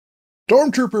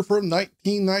Stormtrooper from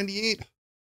 1998.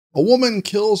 A woman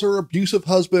kills her abusive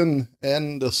husband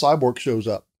and a cyborg shows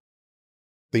up.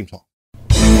 Theme song.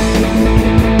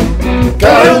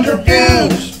 Kyle's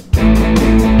Reviews!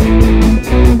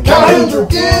 Kyle's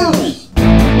Reviews!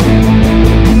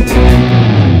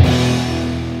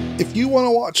 If you want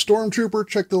to watch Stormtrooper,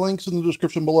 check the links in the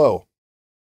description below.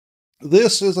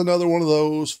 This is another one of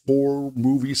those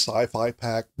 4-movie sci-fi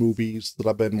pack movies that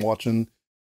I've been watching.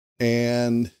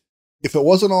 And if it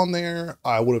wasn't on there,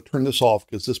 I would have turned this off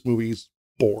because this movie's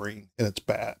boring and it's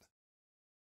bad.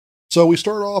 So we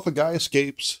start off, a guy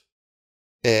escapes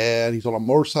and he's on a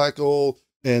motorcycle,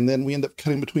 and then we end up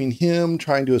cutting between him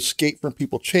trying to escape from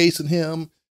people chasing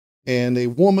him and a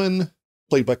woman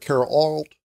played by Carol Alt.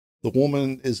 The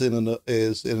woman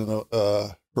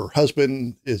her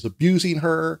husband is abusing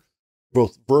her,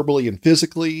 both verbally and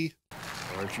physically.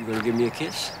 Aren't you gonna give me a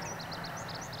kiss?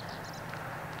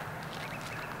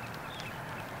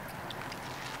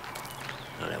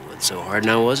 Oh, that wasn't so hard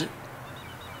now, was it?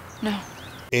 No.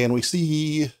 And we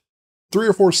see 3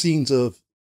 or 4 scenes of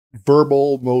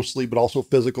verbal mostly, but also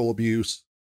physical abuse.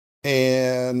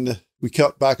 And we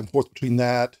cut back and forth between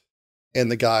that and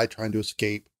the guy trying to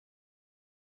escape.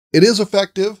 It is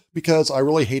effective because I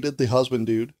really hated the husband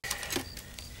dude.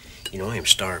 You know, I am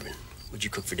starving. What'd you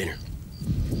cook for dinner?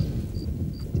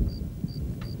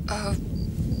 I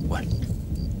What?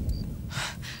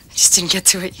 just didn't get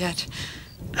to it yet.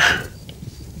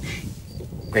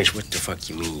 Grace, what the fuck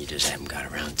you mean you just haven't got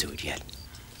around to it yet?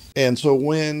 And so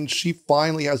when she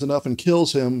finally has enough and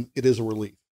kills him, it is a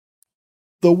relief.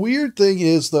 The weird thing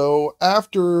is, though,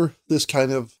 after this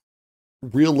kind of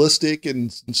realistic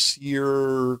and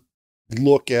sincere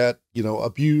look at,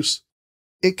 abuse,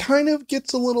 it kind of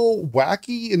gets a little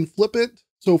wacky and flippant.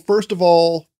 So first of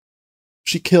all,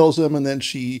 she kills him and then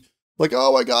she like,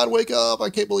 oh my God, wake up. I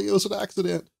can't believe it was an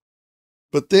accident.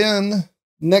 But then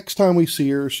next time we see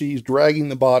her, she's dragging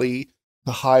the body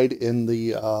to hide in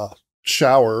the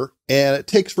shower, and it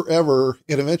takes forever.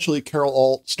 And eventually Carol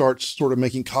Alt starts sort of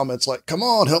making comments like, come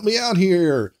on, help me out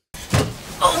here.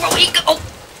 Over we go.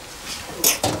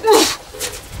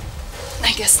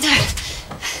 I guess not.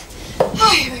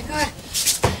 Oh, here we go.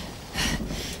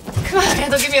 Come on,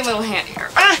 Randall, give me a little hand here.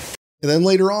 And then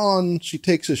later on, she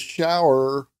takes a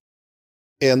shower,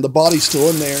 and the body's still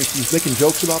in there, and she's making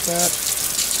jokes about that.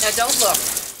 Now don't look.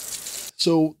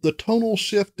 So the tonal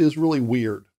shift is really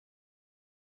weird.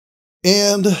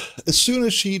 And as soon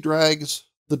as she drags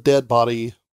the dead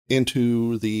body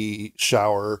into the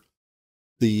shower,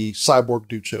 the cyborg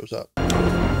dude shows up. Oh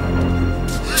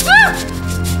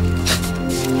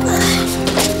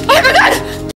my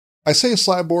God! I say a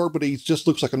cyborg, but he just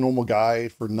looks like a normal guy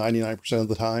for 99% of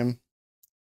the time.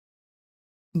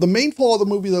 The main flaw of the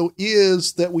movie, though,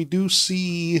 is that we do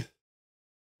see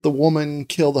the woman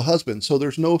kill the husband. So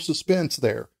there's no suspense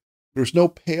there. There's no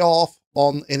payoff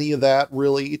on any of that,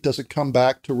 really. It doesn't come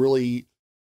back to really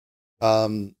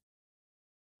any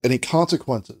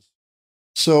consequences.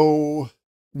 So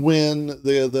when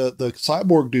the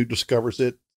cyborg dude discovers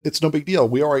it, it's no big deal.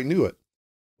 We already knew it.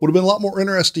 Would have been a lot more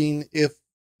interesting if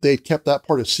they'd kept that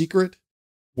part a secret,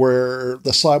 where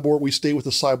we stay with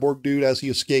the cyborg dude as he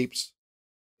escapes,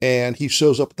 and he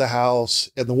shows up at the house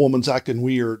and the woman's acting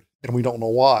weird and we don't know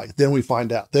why. Then we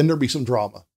find out. Then there'd be some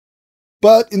drama.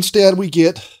 But instead we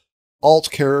get Alt's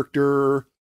character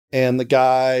and the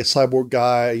guy, cyborg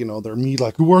guy, they're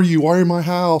like, who are you? Why are you in my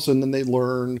house? And then they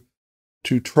learn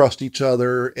to trust each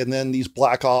other. And then these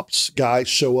Black Ops guys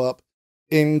show up,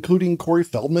 including Corey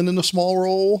Feldman in a small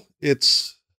role.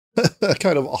 It's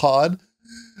kind of odd.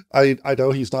 I know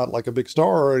he's not like a big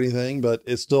star or anything, but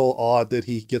it's still odd that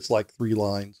he gets like 3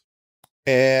 lines.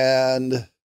 And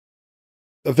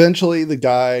eventually the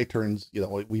guy turns,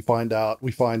 we find out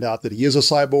that he is a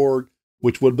cyborg,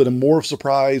 which would have been more of a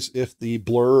surprise if the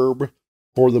blurb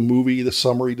for the movie, the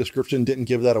summary description, didn't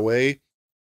give that away.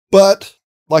 But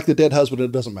like the dead husband,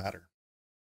 it doesn't matter.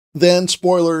 Then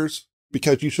spoilers,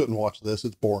 because you shouldn't watch this.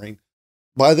 It's boring.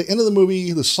 By the end of the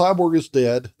movie, the cyborg is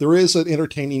dead. There is an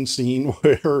entertaining scene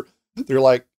where they're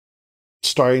like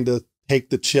starting to take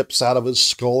the chips out of his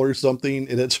skull or something,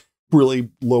 and it's really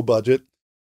low budget.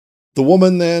 The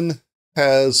woman then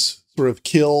has sort of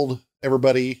killed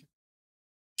everybody.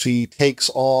 She takes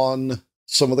on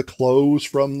some of the clothes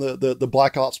from the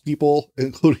Black Ops people,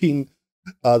 including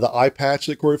the eye patch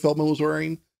that Corey Feldman was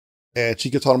wearing. And she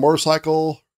gets on a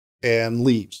motorcycle and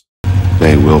leaves.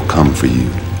 They will come for you,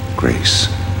 Grace.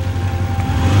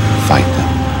 Fight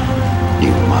them.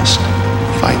 You must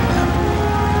fight them.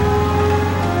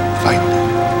 Fight them.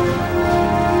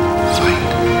 Fight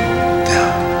them.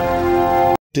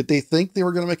 Did they think they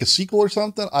were going to make a sequel or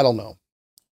something? I don't know.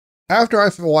 After I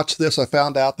watched this, I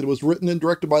found out that it was written and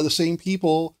directed by the same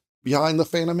people behind The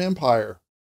Phantom Empire,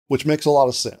 which makes a lot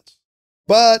of sense.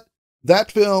 But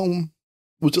that film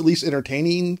was at least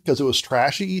entertaining because it was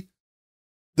trashy.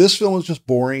 This film is just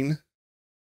boring.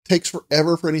 Takes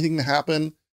forever for anything to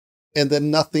happen, and then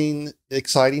nothing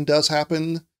exciting does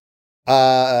happen.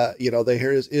 There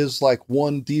is like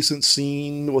one decent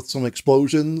scene with some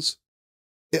explosions.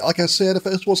 Like I said, if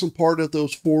this wasn't part of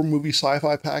those 4 movie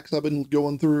sci-fi packs I've been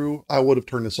going through, I would have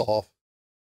turned this off.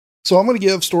 So I'm going to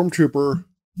give Stormtrooper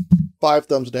 5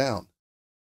 thumbs down.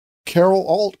 Carol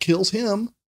Alt kills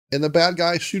him, and the bad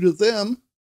guys shoot at them.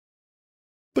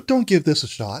 But don't give this a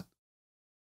shot.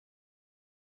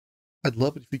 I'd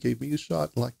love it if you gave me a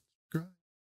shot like